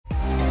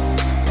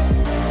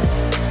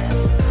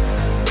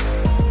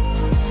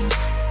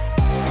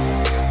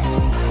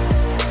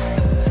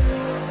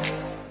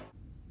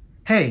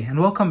Hey, and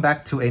welcome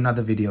back to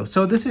another video.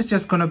 So this is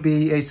just going to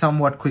be a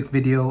somewhat quick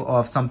video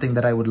of something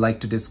that I would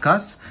like to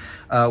discuss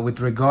with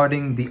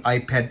regarding the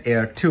iPad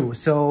Air 2.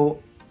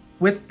 So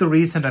with the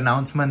recent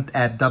announcement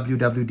at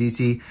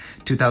WWDC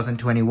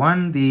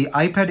 2021, the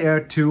iPad Air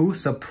 2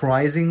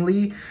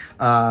 surprisingly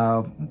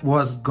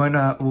was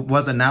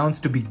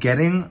announced to be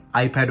getting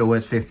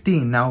iPadOS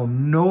 15. Now,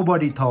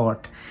 nobody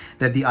thought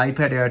that the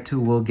iPad Air 2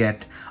 will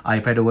get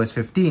iPadOS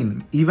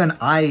 15. Even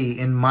I,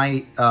 in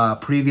my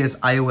previous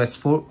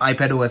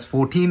iPadOS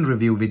 14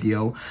 review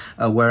video,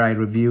 where I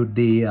reviewed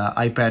the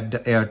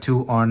iPad Air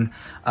 2 on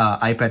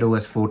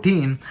iPadOS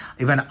 14,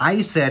 even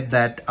I said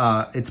that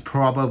it's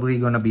probably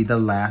going to be the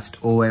last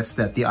OS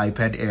that the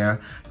iPad Air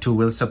 2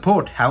 will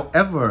support.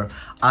 However,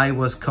 I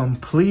was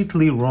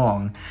completely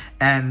wrong,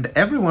 and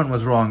everyone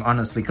was wrong,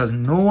 honestly, because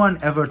no one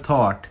ever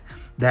thought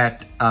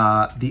that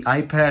the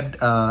iPad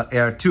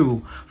Air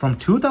 2 from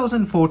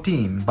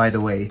 2014, by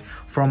the way,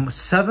 from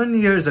 7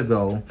 years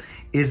ago,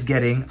 is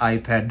getting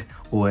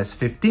iPadOS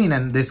 15,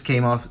 and this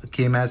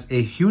came as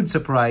a huge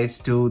surprise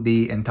to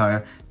the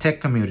entire tech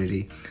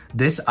community.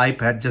 This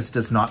iPad just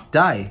does not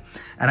die,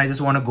 and I just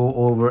want to go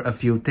over a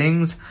few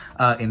things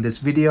in this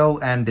video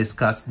and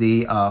discuss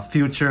the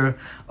future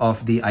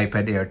of the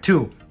iPad Air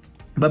 2.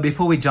 But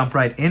before we jump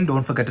right in,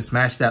 don't forget to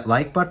smash that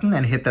like button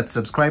and hit that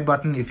subscribe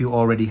button if you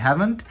already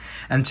haven't.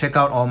 And check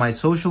out all my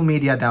social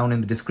media down in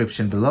the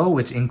description below,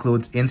 which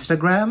includes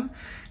Instagram,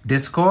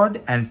 Discord,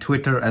 and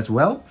Twitter as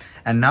well.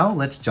 And now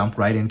let's jump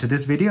right into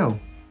this video.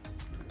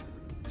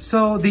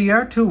 So the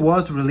Air 2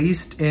 was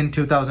released in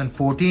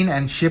 2014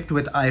 and shipped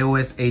with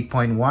iOS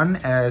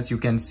 8.1, as you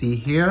can see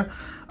here.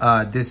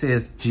 This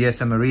is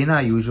GSM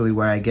Arena, usually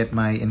where I get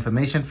my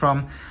information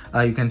from.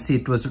 You can see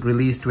it was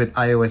released with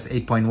iOS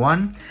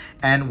 8.1.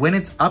 And when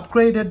it's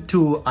upgraded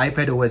to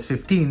iPadOS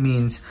 15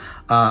 means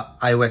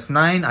iOS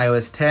 9,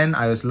 iOS 10,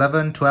 iOS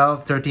 11,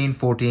 12, 13,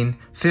 14,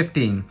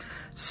 15.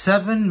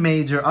 7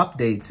 major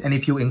updates. And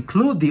if you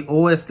include the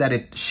OS that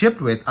it shipped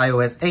with,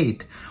 iOS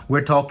 8,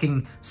 we're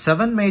talking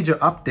 7 major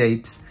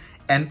updates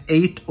and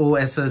 8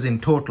 OSs in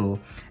total.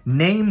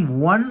 Name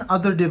one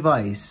other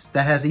device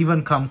that has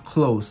even come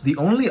close. The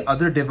only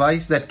other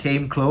device that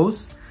came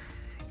close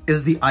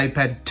is the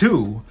iPad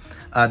 2,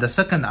 the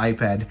second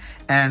iPad,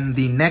 and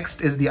the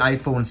next is the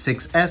iPhone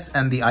 6s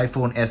and the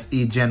iPhone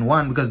SE Gen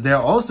 1, because they're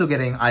also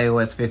getting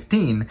iOS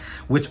 15,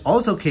 which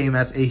also came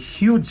as a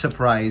huge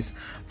surprise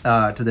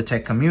to the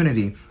tech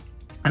community.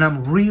 And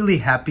I'm really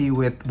happy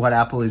with what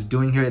Apple is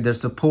doing here. They're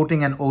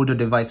supporting an older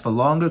device for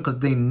longer because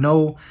they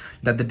know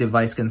that the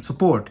device can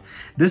support.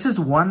 This is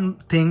one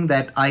thing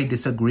that I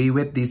disagree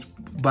with. These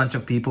bunch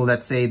of people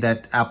that say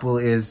that Apple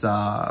is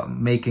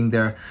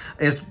they're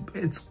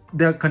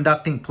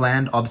conducting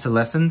planned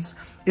obsolescence.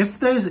 If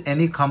there's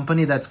any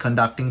company that's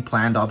conducting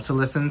planned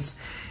obsolescence,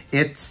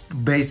 it's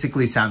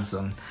basically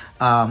Samsung.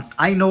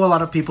 I know a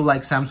lot of people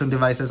like Samsung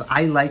devices.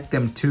 I like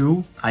them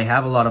too. I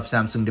have a lot of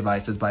Samsung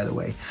devices, by the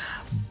way.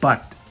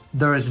 But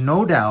there is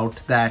no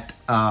doubt that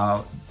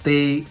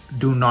they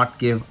do not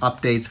give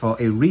updates for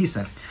a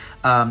reason.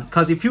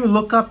 Because if you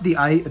look up the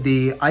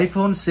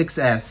iPhone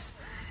 6s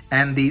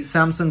and the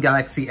Samsung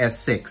Galaxy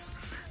S6,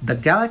 the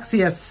Galaxy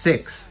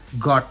S6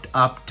 got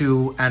up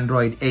to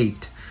Android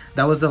 8.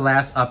 That was the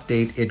last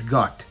update it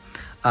got.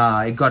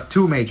 It got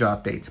 2 major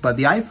updates. But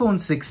the iPhone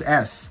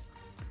 6s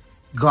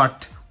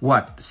got,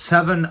 what,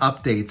 7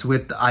 updates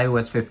with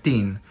iOS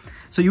 15.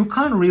 So you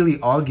can't really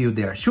argue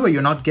there. Sure,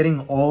 you're not getting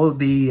all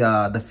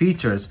the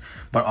features,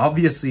 but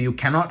obviously you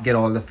cannot get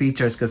all the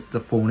features because the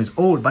phone is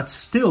old. But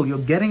still, you're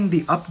getting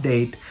the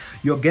update,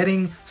 you're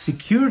getting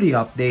security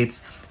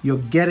updates, you're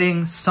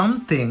getting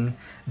something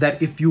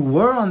that if you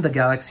were on the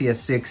Galaxy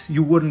S6,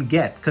 you wouldn't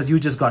get because you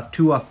just got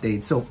 2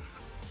 updates. So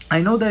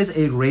I know there's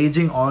a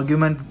raging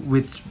argument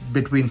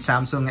between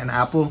Samsung and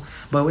Apple,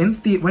 but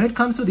when it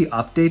comes to the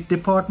update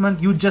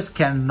department, you just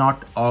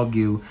cannot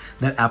argue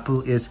that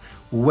Apple is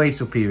way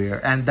superior.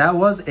 And that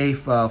was a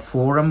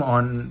forum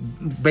on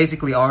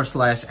basically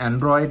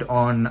r/Android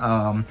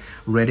on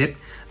Reddit.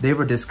 They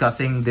were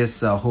discussing this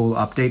whole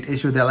update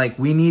issue. They're like,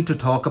 we need to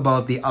talk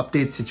about the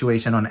update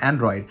situation on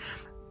Android.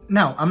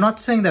 Now, I'm not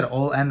saying that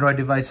all Android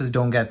devices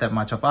don't get that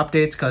much of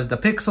updates, because the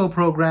Pixel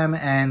program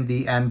and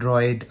the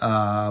Android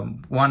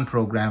One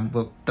program,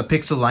 well, the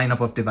Pixel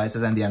lineup of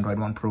devices and the Android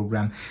One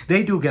program,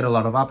 they do get a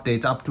lot of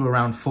updates, up to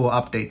around 4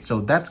 updates.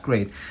 So that's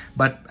great.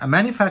 But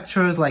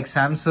manufacturers like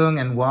Samsung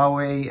and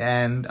Huawei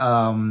and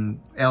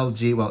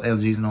LG, well,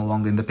 LG is no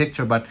longer in the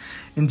picture, but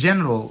in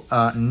general,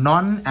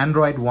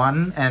 non-Android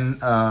One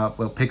and,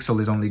 well, Pixel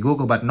is only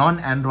Google, but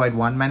non-Android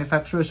One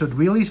manufacturers should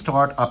really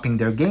start upping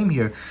their game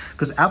here,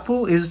 because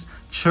Apple is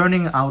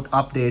churning out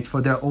updates for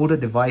their older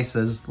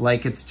devices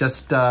like it's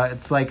just,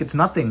 it's like it's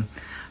nothing.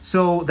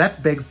 So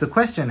that begs the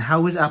question,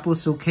 how is Apple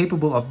so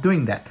capable of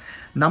doing that?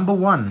 Number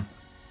one,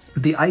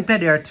 the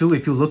iPad Air 2,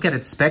 if you look at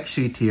its spec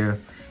sheet here,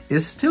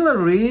 is still a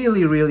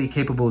really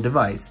capable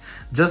device.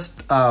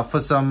 Just for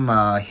some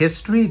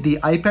history, the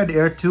iPad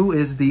Air 2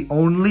 is the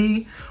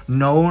only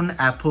known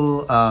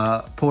Apple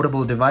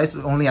portable device,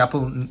 only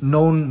Apple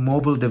known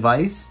mobile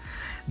device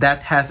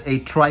that has a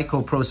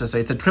tri-core processor.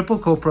 It's a triple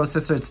core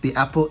processor. It's the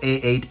Apple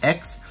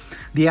A8X.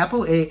 The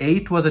Apple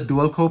A8 was a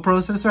dual core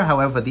processor.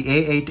 However, the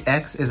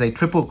A8X is a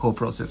triple core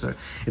processor.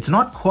 It's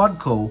not quad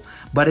core,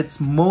 but it's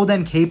more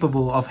than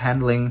capable of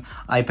handling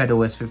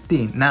iPadOS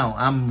 15. Now,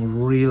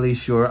 I'm really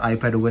sure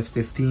iPadOS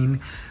 15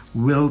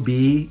 will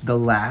be the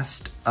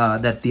last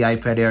that the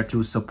iPad Air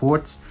 2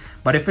 supports.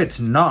 But if it's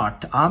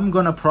not, I'm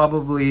gonna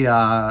probably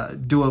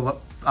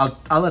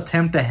I'll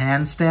attempt a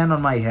handstand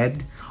on my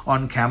head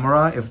on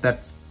camera, if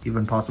that's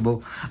even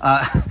possible.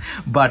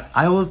 But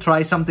I will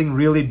try something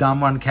really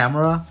dumb on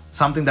camera,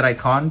 something that I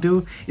can't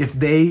do, if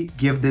they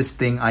give this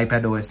thing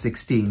iPadOS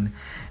 16.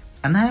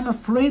 And I'm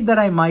afraid that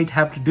I might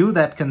have to do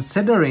that,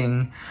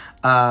 considering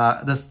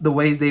the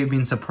ways they've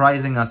been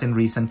surprising us in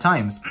recent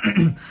times.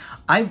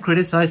 I've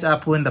criticized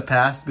Apple in the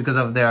past because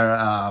of they're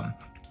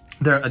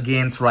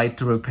against right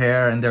to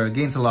repair, and they're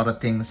against a lot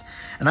of things.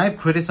 And I've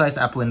criticized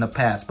Apple in the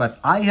past, but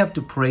I have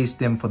to praise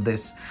them for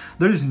this.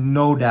 There is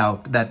no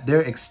doubt that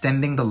they're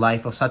extending the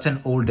life of such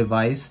an old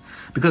device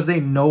because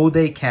they know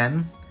they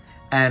can.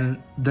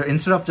 And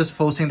instead of just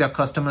forcing their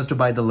customers to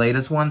buy the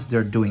latest ones,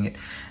 they're doing it.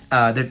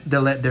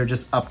 They're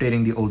just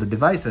updating the older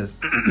devices.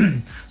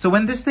 So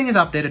when this thing is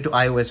updated to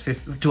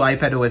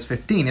iPadOS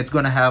 15, it's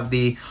going to have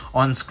the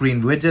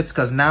on-screen widgets,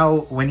 because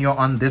now when you're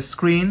on this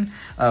screen,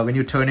 when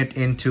you turn it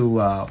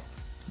into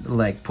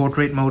like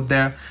portrait mode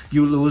there,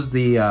 you lose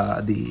the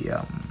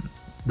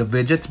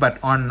widgets. But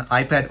on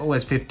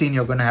iPadOS 15,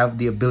 you're going to have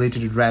the ability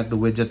to drag the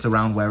widgets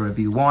around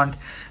wherever you want,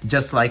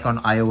 just like on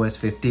iOS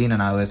 15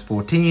 and iOS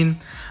 14.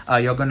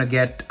 You're going to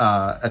get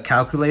a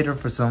calculator.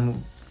 For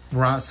some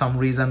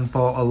reason,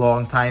 for a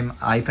long time,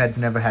 iPads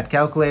never had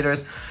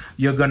calculators.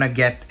 You're going to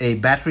get a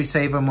battery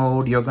saver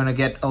mode. You're going to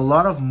get a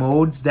lot of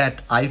modes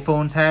that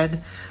iPhones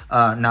had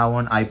now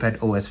on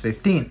iPadOS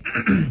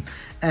 15.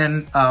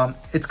 And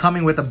it's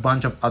coming with a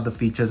bunch of other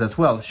features as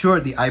well. Sure,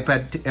 the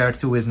iPad Air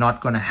 2 is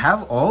not going to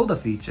have all the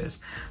features.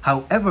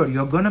 However,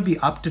 you're going to be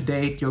up to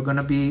date. You're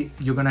going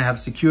to have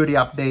security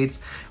updates.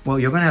 Well,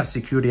 you're going to have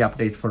security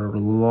updates for a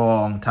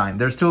long time.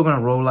 They're still going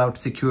to roll out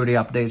security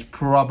updates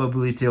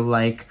probably till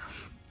like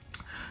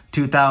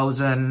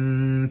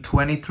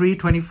 2023,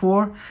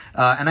 24.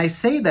 And I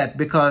say that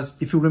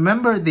because if you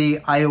remember the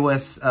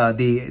iOS,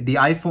 the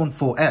iPhone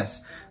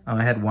 4S,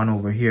 I had one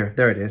over here.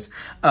 There it is.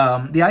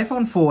 The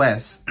iPhone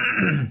 4S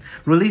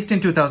released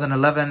in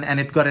 2011, and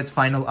it got its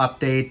final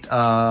update.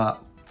 I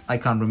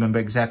can't remember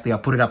exactly. I'll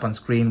put it up on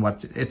screen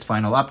what its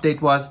final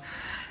update was.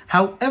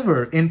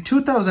 However, in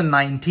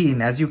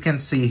 2019, as you can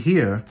see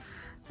here,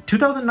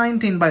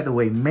 2019, by the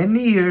way,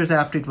 many years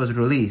after it was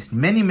released,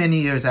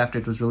 many years after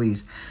it was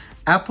released,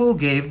 Apple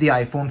gave the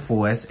iPhone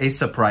 4S a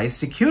surprise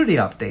security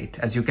update.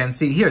 As you can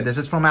see here, this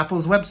is from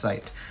Apple's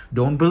website.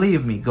 Don't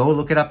believe me, go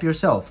look it up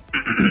yourself.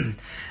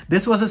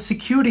 This was a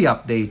security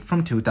update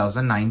from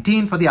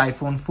 2019 for the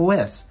iPhone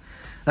 4S.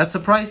 That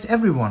surprised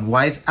everyone.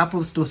 Why is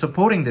Apple still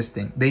supporting this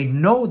thing? They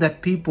know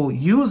that people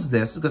use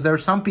this, because there are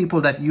some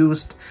people that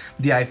used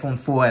the iPhone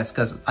 4S,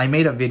 because I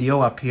made a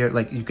video up here,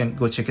 like you can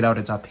go check it out,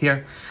 it's up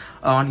here,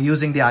 on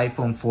using the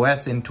iPhone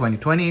 4S in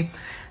 2020.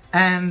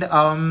 And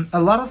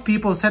a lot of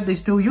people said they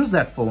still use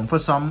that phone for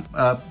some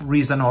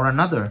reason or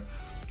another.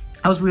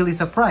 I was really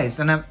surprised,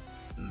 and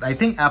I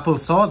think Apple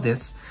saw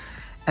this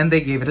and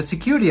they gave it a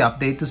security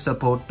update to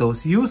support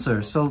those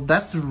users. So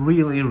that's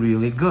really,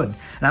 really good.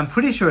 And I'm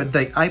pretty sure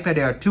the iPad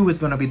Air 2 is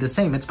going to be the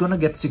same. It's going to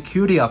get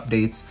security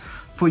updates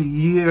for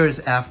years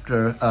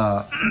after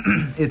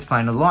its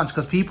final launch,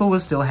 because people will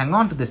still hang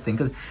on to this thing.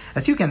 Because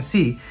as you can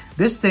see,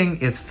 this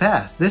thing is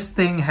fast. This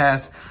thing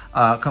has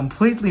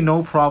completely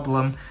no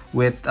problem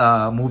with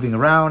moving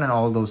around and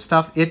all those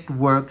stuff. It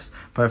works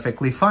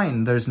perfectly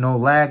fine. There's no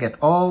lag at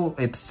all.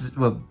 It's,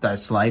 well, a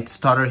slight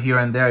stutter here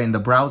and there in the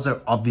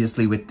browser,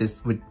 obviously with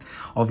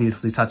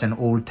obviously such an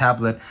old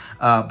tablet,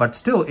 but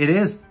still it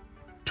is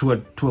to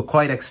a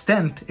quite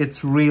extent,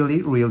 it's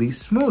really, really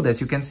smooth,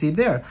 as you can see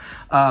there.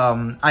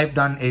 I've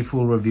done a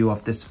full review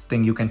of this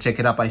thing. You can check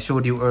it up. I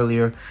showed you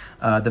earlier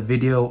the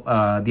video,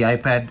 the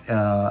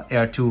iPad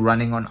Air 2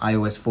 running on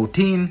iOS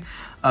 14.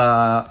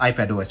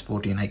 iPadOS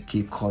 14, I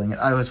keep calling it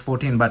iOS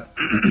 14, but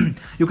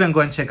you can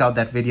go and check out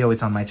that video.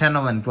 It's on my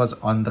channel, and it was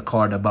on the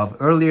card above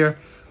earlier.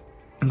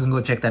 You can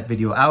go check that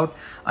video out.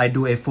 I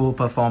do a full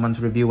performance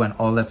review and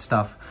all that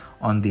stuff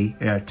on the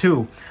Air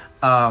 2.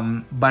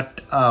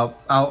 But I'll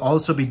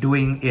also be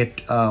doing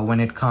it when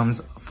it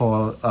comes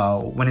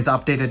when it's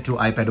updated to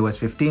iPadOS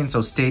 15,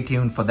 so stay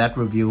tuned for that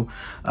review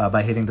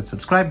by hitting the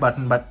subscribe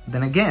button. But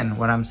then again,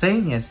 what I'm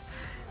saying is,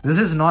 this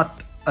is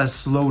not a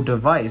slow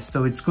device,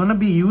 so it's going to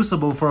be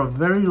usable for a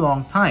very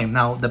long time.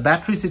 Now, the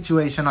battery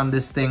situation on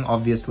this thing,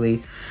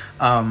 obviously,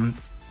 a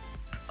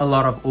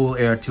lot of old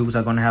Air 2s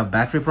are going to have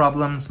battery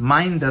problems.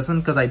 Mine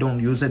doesn't, because I don't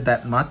use it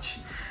that much,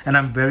 and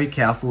I'm very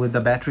careful with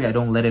the battery. I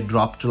don't let it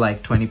drop to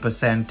like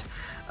 20%,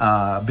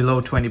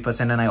 below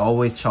 20%, and I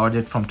always charge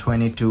it from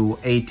 20 to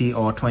 80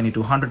 or 20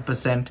 to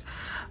 100%.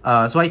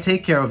 So I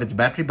take care of its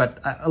battery, but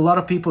a lot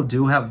of people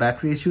do have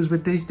battery issues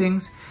with these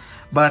things.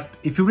 But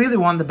if you really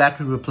want the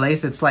battery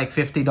replaced, it's like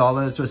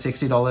 $50 to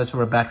 $60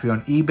 for a battery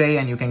on eBay,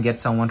 and you can get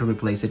someone to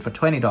replace it for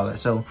 $20.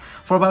 So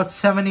for about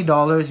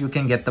 $70, you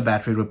can get the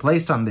battery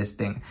replaced on this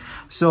thing.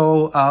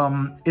 So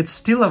it's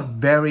still a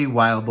very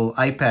viable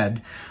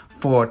iPad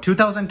for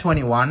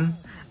 2021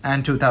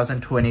 and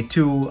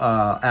 2022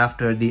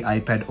 after the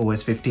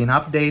iPadOS 15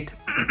 update.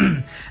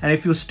 And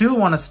if you still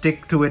want to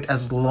stick to it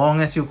as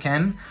long as you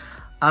can,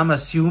 I'm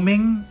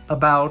assuming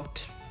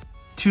about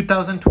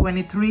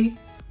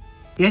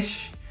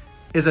 2023-ish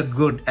is a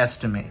good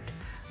estimate.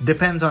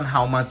 Depends on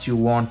how much you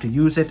want to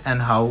use it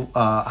and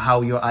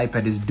how your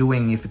iPad is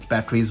doing, if its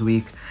battery is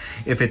weak,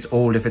 if it's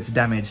old, if it's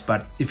damaged.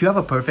 But if you have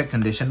a perfect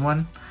condition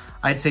one,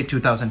 I'd say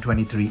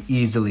 2023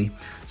 easily.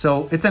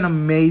 So it's an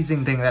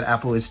amazing thing that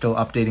Apple is still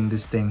updating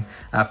this thing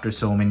after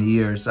so many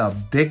years.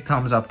 Big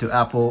thumbs up to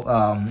Apple,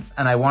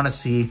 and I want to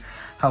see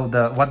how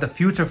what the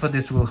future for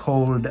this will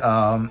hold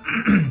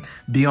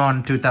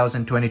beyond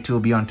 2022,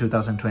 beyond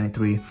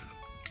 2023.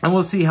 And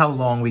we'll see how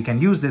long we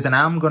can use this. And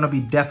I'm going to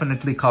be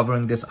definitely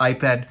covering this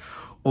iPad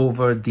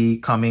over the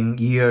coming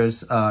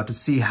years to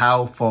see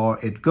how far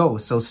it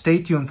goes. So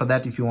stay tuned for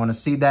that if you want to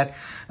see that.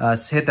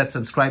 Hit that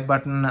subscribe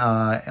button,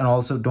 and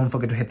also don't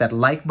forget to hit that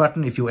like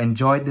button if you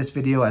enjoyed this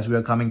video, as we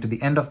are coming to the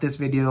end of this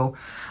video.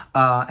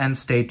 And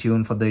stay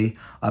tuned for the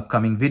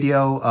upcoming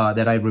video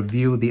that I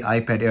review the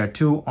iPad Air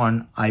 2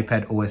 on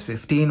iPadOS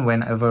 15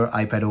 whenever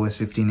iPadOS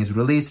 15 is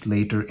released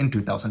later in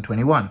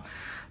 2021.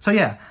 So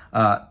yeah,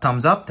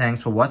 thumbs up,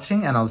 thanks for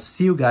watching, and I'll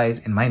see you guys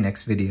in my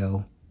next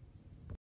video.